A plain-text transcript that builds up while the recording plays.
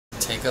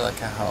Take a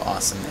look at how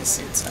awesome these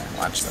seats are.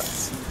 Watch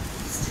this.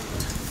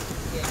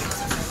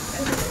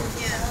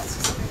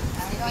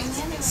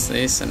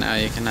 See, so now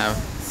you can have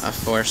a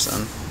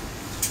foursome,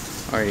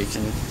 or you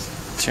can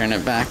turn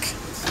it back.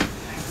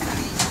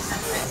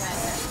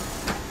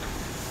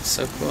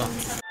 So cool.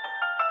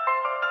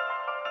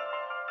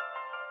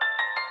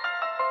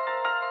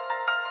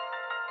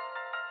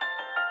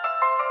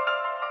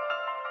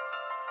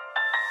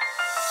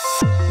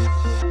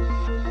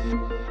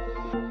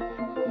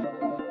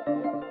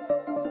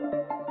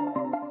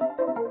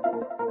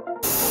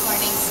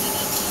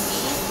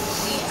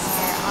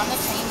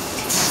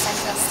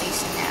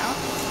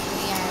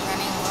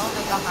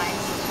 Behind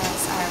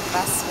because our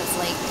bus was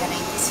late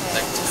getting to the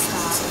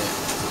stop.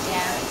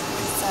 Yeah,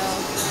 so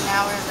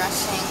now we're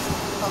rushing.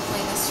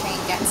 Hopefully this train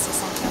gets to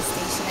Central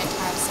Station in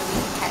time so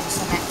we can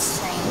catch the next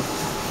train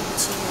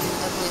to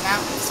the Blue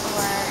Mountains,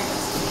 or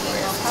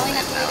we will probably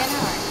have to wait an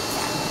hour.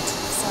 Yeah,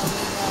 so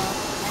we will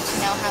let you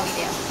know how we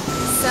do.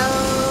 So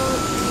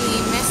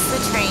we missed the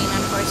train,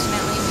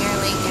 unfortunately. We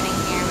are late getting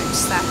here, which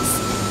sucks.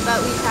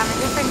 But we found a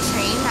different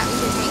train that we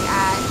could take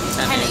at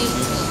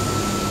 10:18.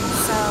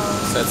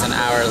 So it's an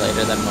hour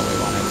later than what we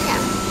wanted.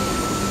 Yeah.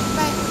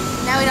 But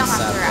now we don't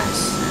have to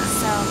rush.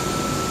 So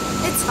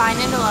it's fine.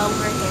 It'll all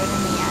work out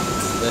in the end.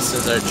 This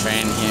is our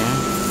train here.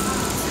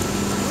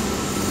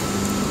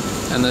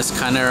 And this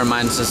kind of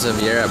reminds us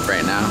of Europe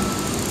right now.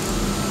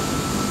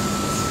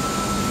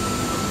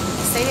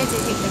 Excited to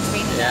take the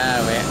train again.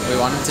 Yeah, we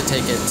wanted to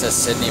take it to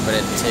Sydney, but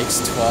it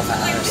takes 12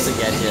 hours to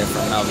get here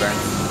from Melbourne.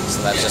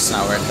 So that's just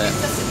not worth it.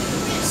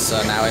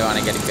 So now we want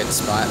to get a good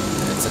spot.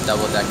 It's a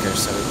double-decker,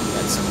 so we can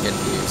get some good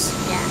views.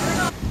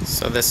 Yeah.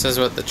 So this is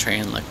what the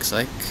train looks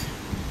like.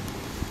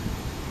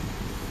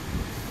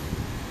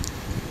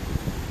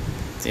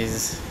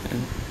 These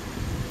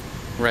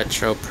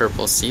retro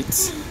purple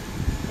seats.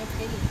 They're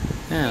pretty.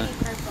 Yeah.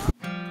 Pretty purple.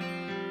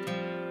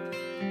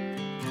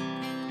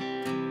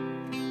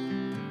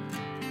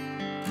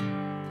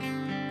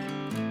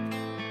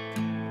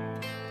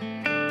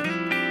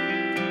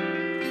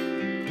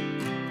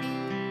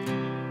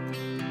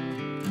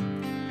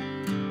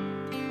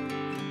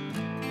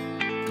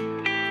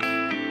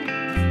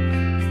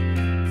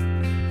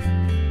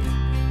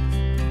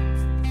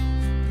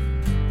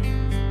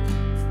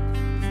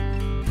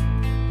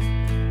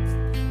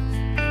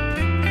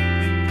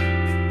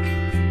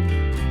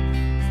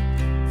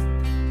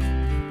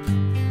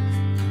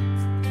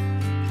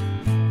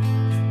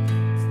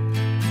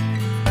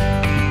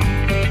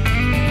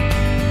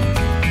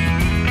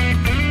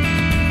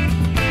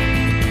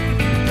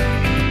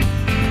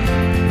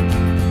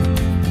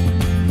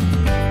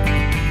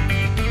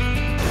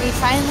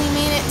 Finally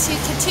made it to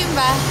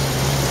Katoomba.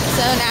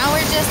 So now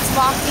we're just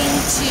walking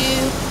to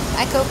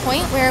Echo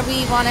Point where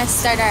we want to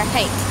start our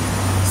hike.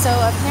 So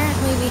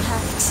apparently we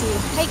have to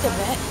hike a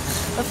bit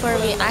before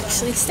we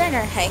actually start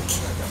our hike.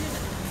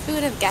 Who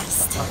would have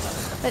guessed?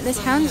 But the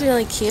town's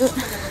really cute.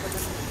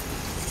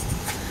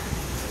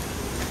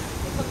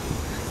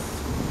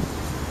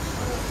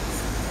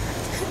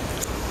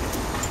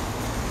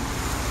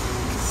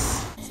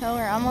 So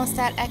we're almost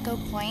at Echo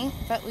Point,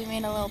 but we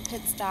made a little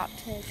pit stop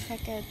to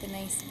check out the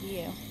nice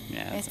view.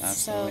 Yeah, it's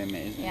absolutely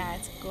amazing. Yeah,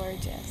 it's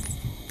gorgeous.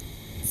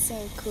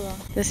 So cool.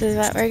 This is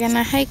what we're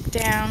gonna hike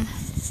down.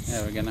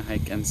 Yeah, we're gonna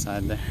hike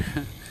inside there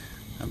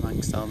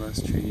amongst all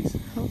those trees.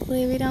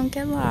 Hopefully we don't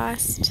get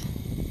lost.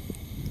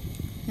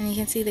 And you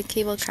can see the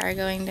cable car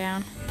going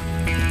down.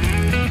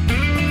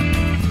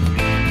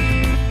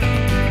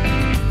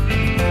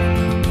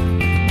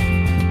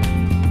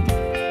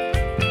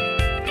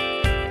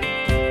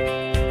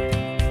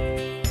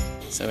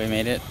 So we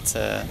made it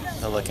to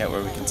the lookout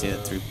where we can see the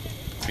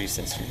three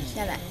sisters.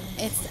 Yeah,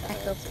 it's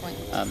Echo Point.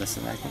 Oh, this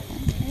is Echo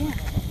Point. Yeah.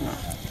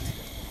 Oh.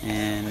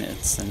 And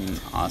it's an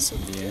awesome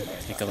view.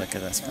 Take a look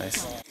at this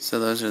place. So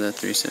those are the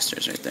three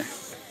sisters right there.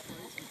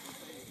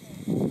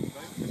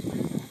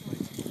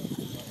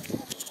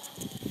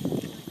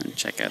 And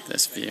check out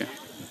this view.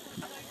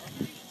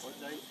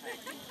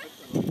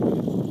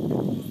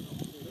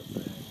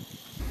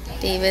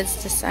 David's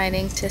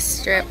deciding to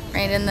strip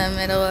right in the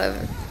middle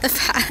of the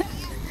path.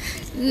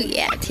 Ooh,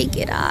 yeah, take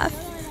it off.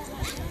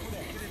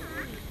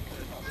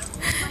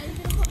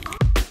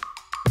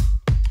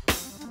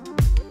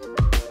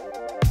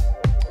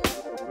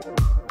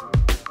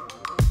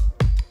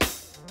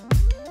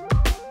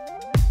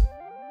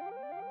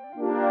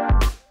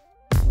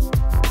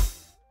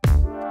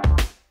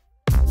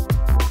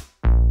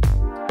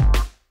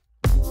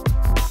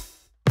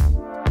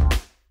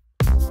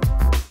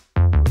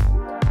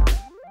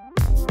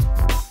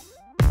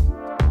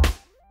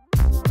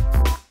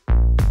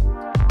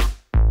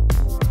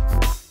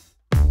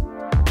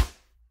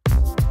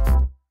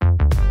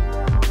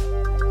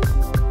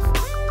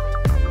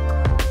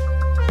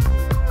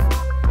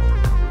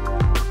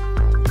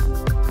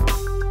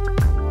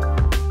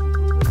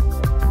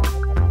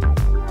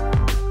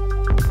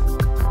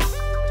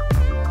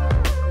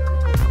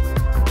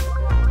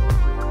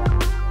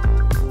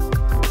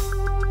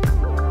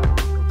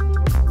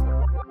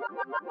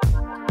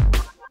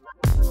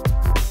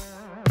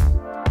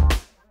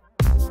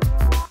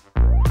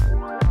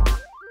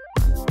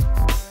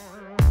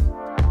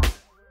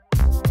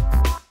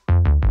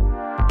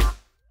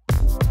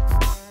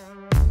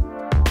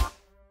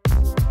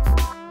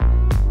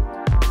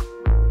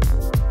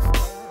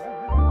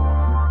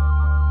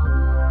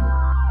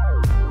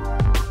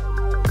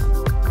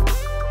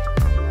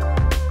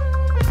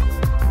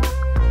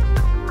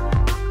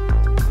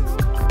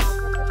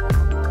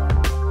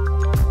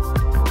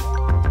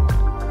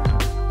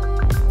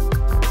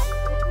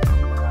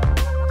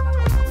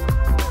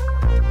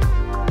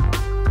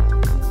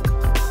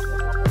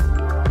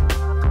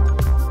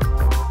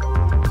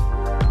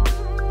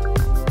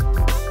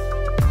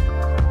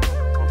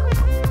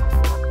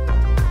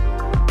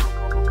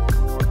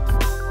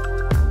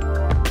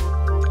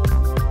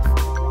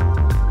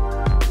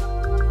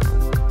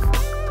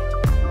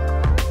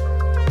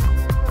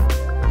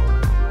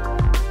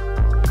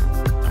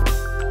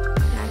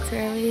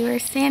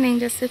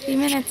 just a few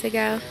minutes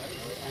ago.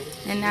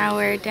 And now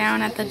we're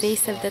down at the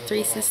base of the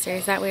Three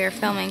Sisters that we were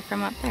filming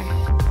from up there.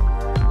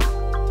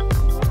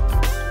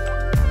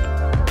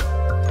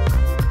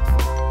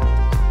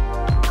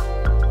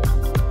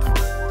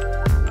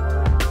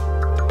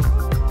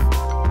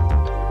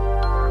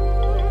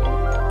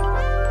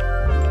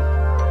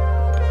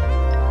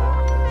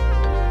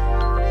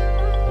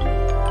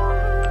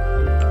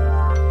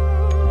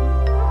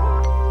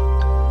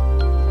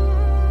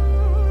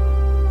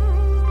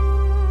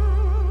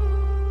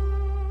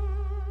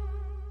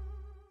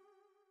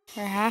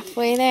 We're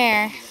halfway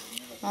there,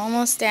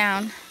 almost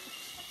down.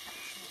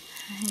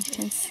 You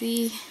can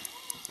see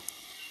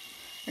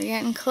we're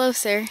getting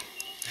closer.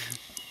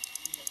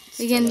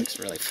 Still looks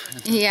really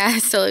far. Yeah,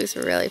 it still looks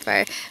really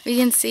far. We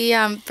can see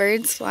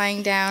birds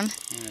flying down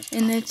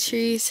in the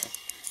trees.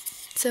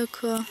 It's so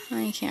cool. Oh,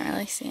 you can't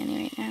really see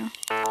any right now.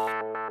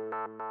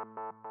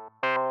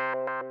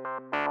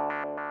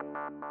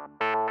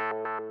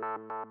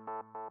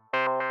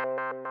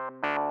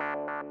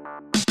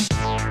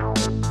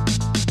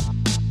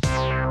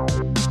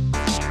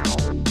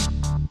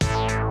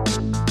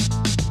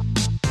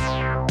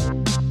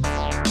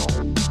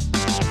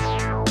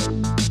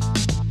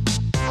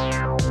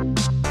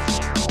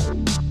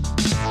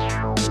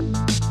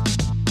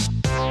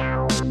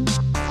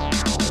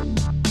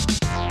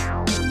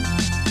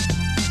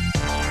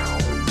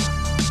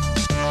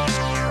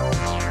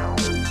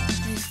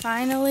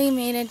 Finally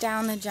made it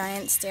down the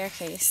giant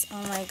staircase.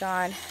 Oh my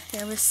god,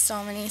 there was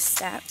so many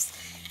steps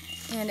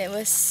and it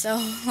was so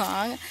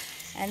long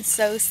and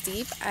so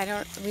steep.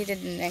 We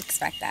didn't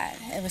expect that.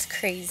 It was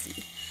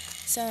crazy.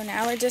 So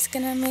now we're just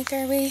gonna make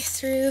our way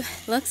through,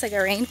 looks like a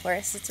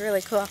rainforest. It's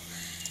really cool.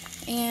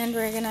 And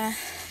we're gonna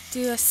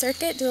do a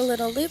circuit, do a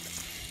little loop,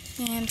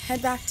 and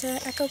head back to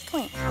Echo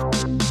Point.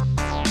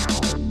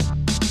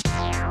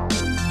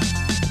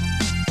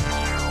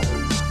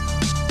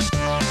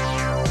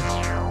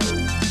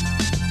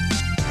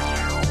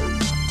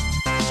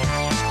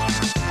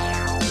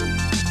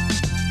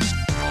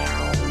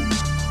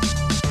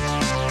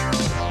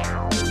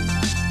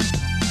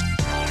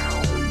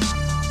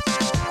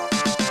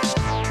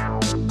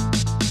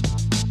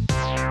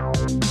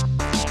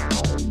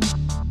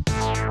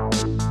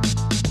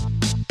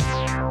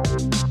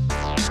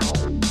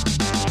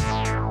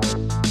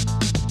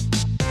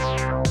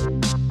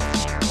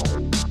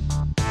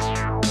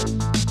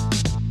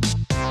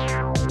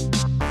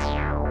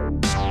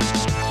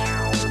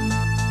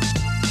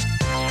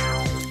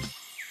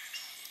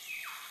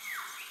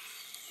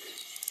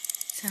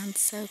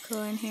 Sounds so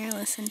cool in here.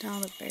 Listen to all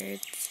the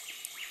birds.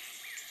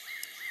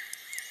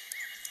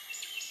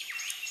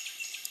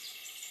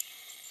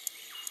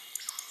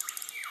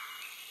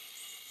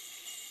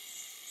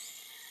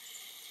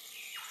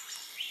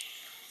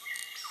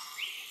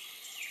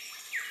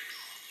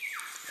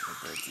 The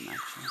birds in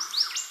action.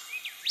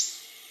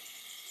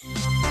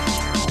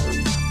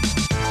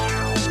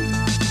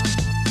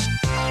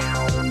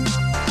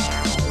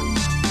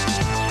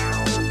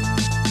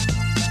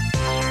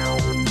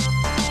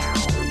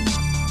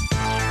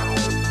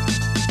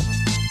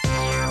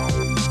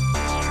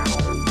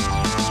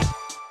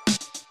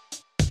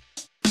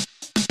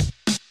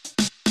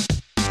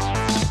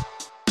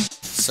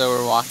 So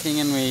we're walking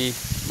and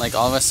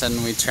all of a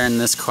sudden we turn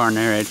this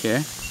corner right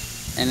here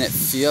and it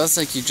feels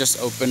like you just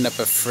opened up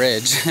a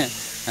fridge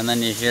and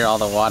then you hear all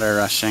the water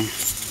rushing.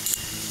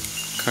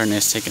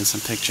 Courtney's taking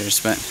some pictures,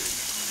 but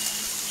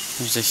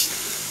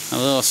there's a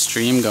little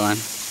stream going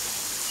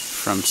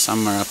from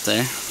somewhere up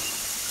there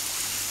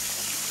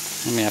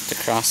and we have to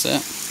cross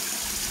it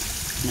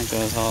and it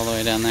goes all the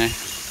way down there.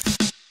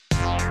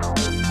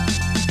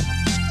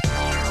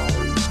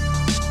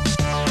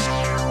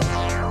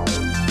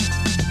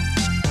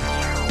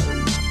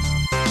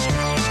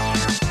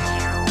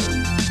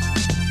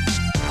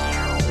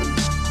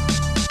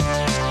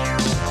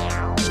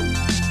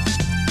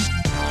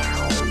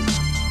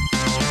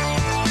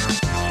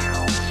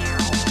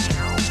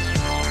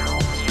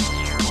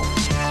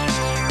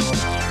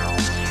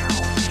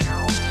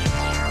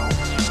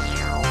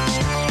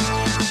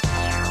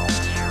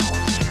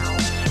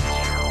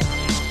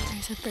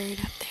 Bird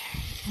up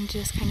there. You can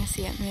just kind of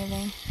see it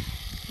moving.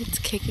 It's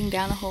kicking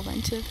down a whole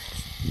bunch of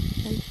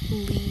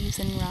leaves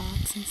and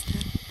rocks and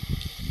stuff.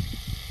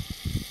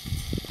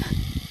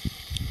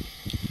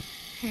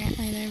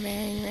 Apparently they're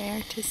very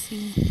rare to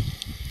see.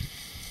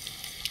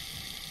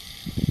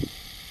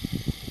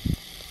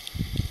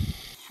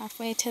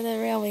 Halfway to the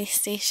railway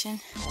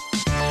station.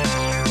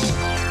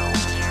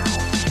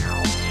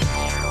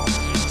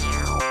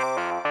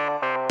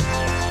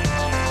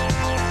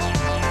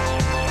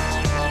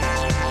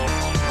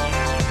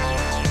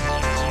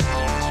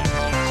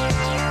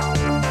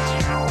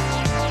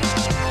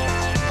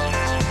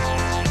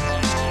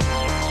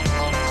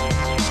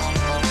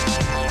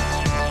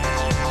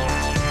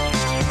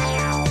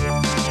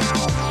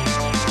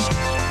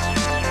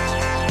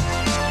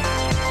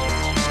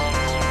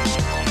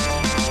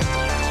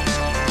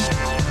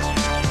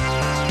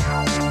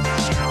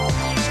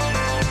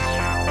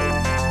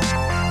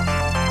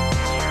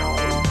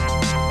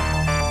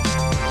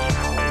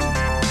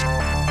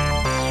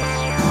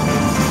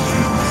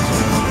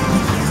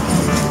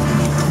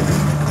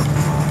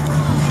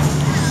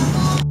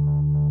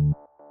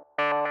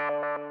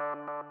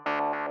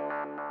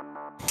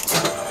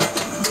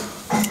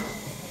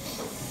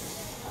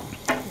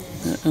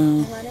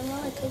 Water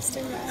roller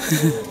coaster ride.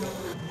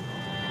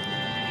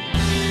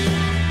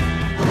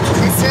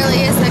 This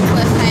really is the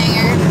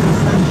cliffhanger.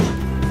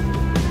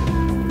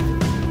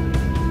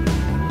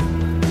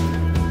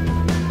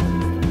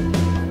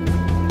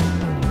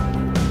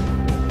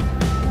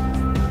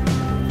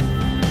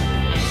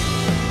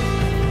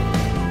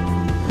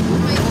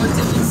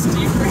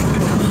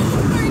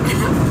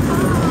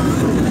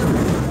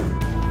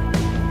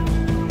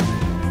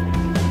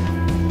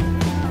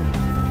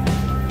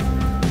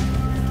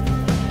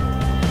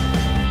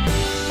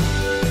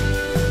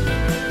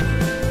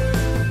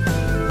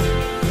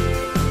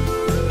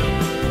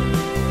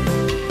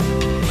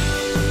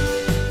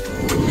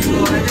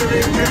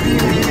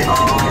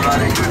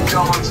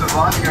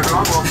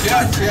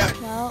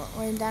 Well,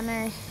 we're done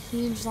our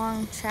huge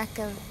long trek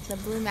of the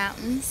Blue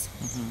Mountains.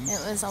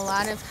 It was a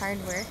lot of hard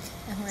work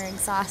and we're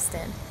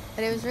exhausted,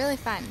 but it was really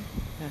fun.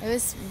 It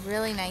was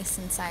really nice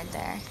inside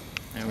there.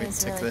 And we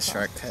took the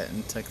shortcut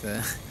and took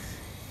the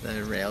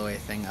railway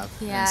thing up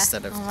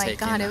instead of taking the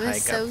hike up. Oh my god, it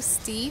was so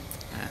steep.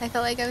 I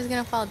felt like I was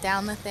gonna fall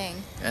down the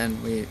thing.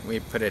 And we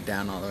put it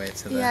down all the way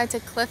to the... Yeah, to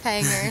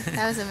Cliffhanger.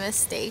 That was a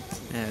mistake.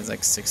 Yeah, it was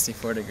like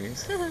 64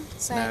 degrees.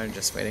 So now we're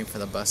just waiting for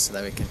the bus so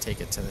that we can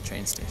take it to the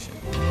train station.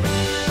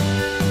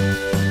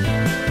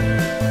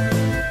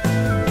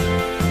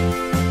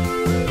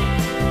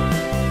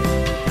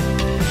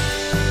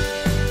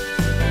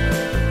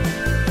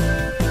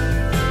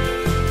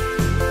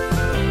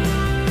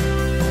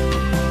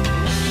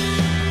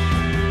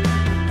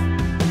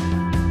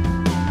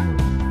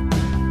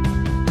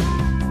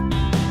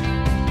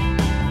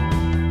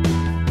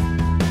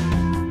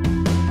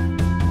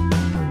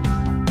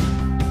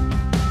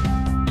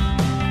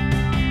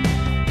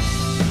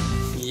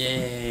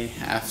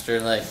 After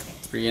like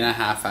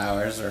 3.5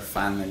 hours, we're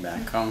finally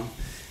back home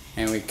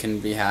and we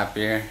couldn't be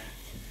happier.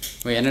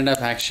 We ended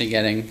up actually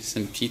getting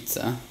some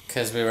pizza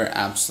because we were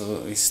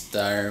absolutely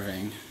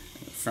starving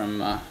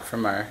from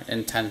our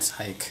intense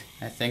hike.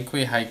 I think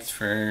we hiked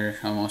for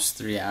almost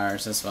 3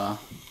 hours as well.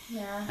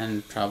 Yeah.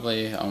 And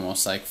probably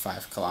almost like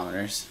 5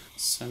 kilometers.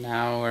 So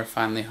now we're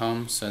finally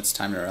home, so it's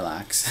time to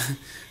relax.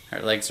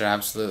 Our legs are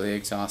absolutely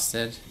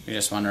exhausted. We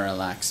just want to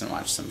relax and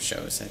watch some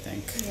shows, I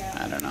think. Yeah.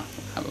 I don't know.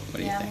 What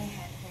do you think?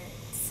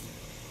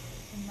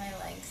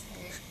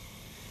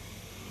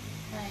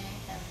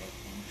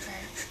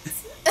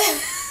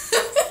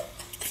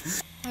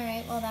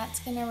 Alright, well that's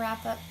going to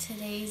wrap up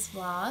today's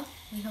vlog.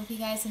 We hope you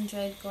guys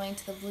enjoyed going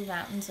to the Blue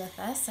Mountains with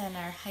us and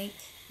our hike.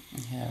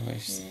 Yeah, we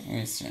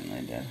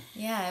certainly did.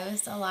 Yeah, it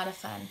was a lot of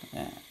fun.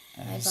 Yeah,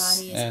 my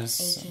body is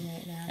aching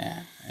right now.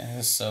 Yeah, it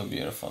was so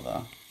beautiful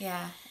though.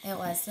 Yeah, it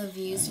was. The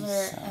views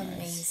were so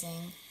amazing.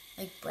 Nice.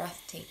 Like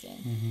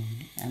breathtaking.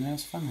 And it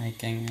was fun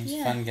hiking. It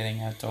was fun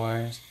getting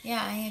outdoors.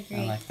 Yeah, I agree.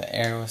 And like the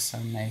air was so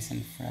nice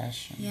and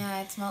fresh. And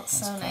yeah, it smelled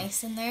so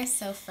nice in there,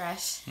 so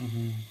fresh.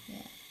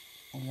 Yeah.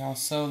 We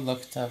also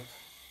looked up,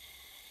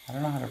 I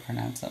don't know how to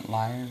pronounce it,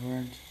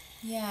 lyrebird?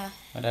 Yeah.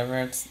 Whatever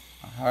it's,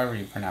 however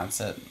you pronounce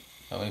it,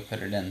 but we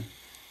put it in.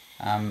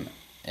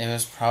 It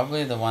was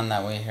probably the one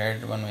that we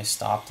heard when we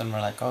stopped and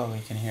we're like, oh, we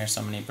can hear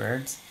so many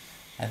birds.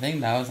 I think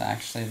that was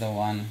actually the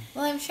one.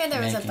 Well, I'm sure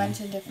there was a bunch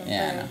of different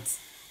birds.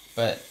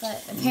 But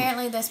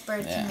apparently this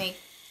bird can make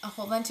a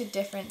whole bunch of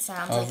different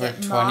sounds. Over like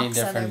it 20 mocks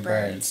different other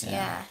birds.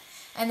 Yeah.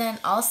 And then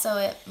also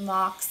it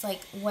mocks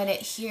like what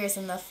it hears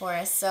in the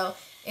forest. So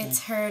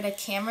it's heard a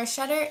camera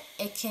shutter,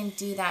 it can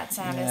do that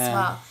sound as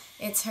well.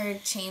 It's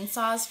heard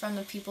chainsaws from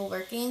the people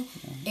working,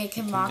 it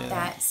can mock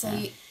that. So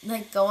you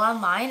like go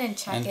online and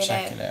check it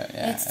out.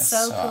 Yeah, it's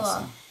so cool.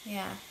 Awesome.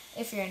 Yeah,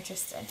 if you're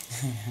interested.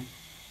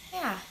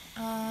 Yeah.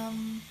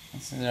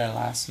 This is our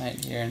last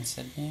night here in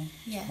Sydney.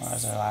 Yes. Tomorrow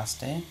is our last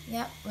day.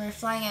 Yep. We're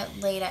flying out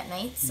late at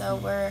night, so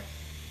we're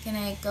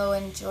gonna go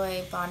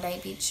enjoy Bondi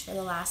Beach for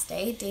the last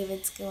day.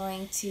 David's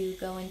going to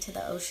go into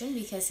the ocean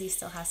because he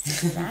still has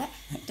to do that.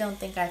 Don't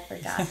think I've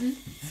forgotten.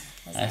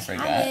 I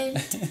forgot.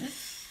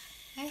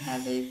 I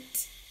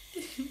haven't.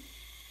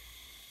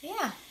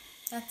 Yeah,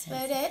 that's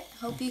about it.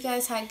 Hope you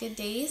guys had good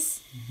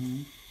days.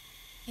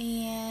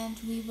 And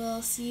we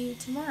will see you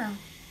tomorrow.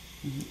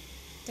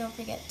 Don't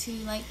forget to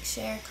like,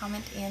 share,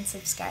 comment, and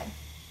subscribe.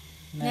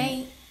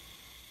 Night.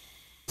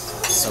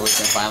 So we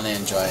can finally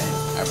enjoy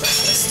our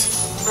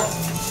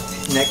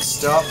breakfast. Next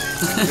stop,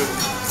 the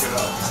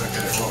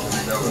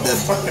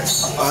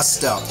bus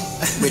stop,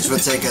 which will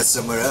take us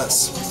somewhere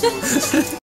else.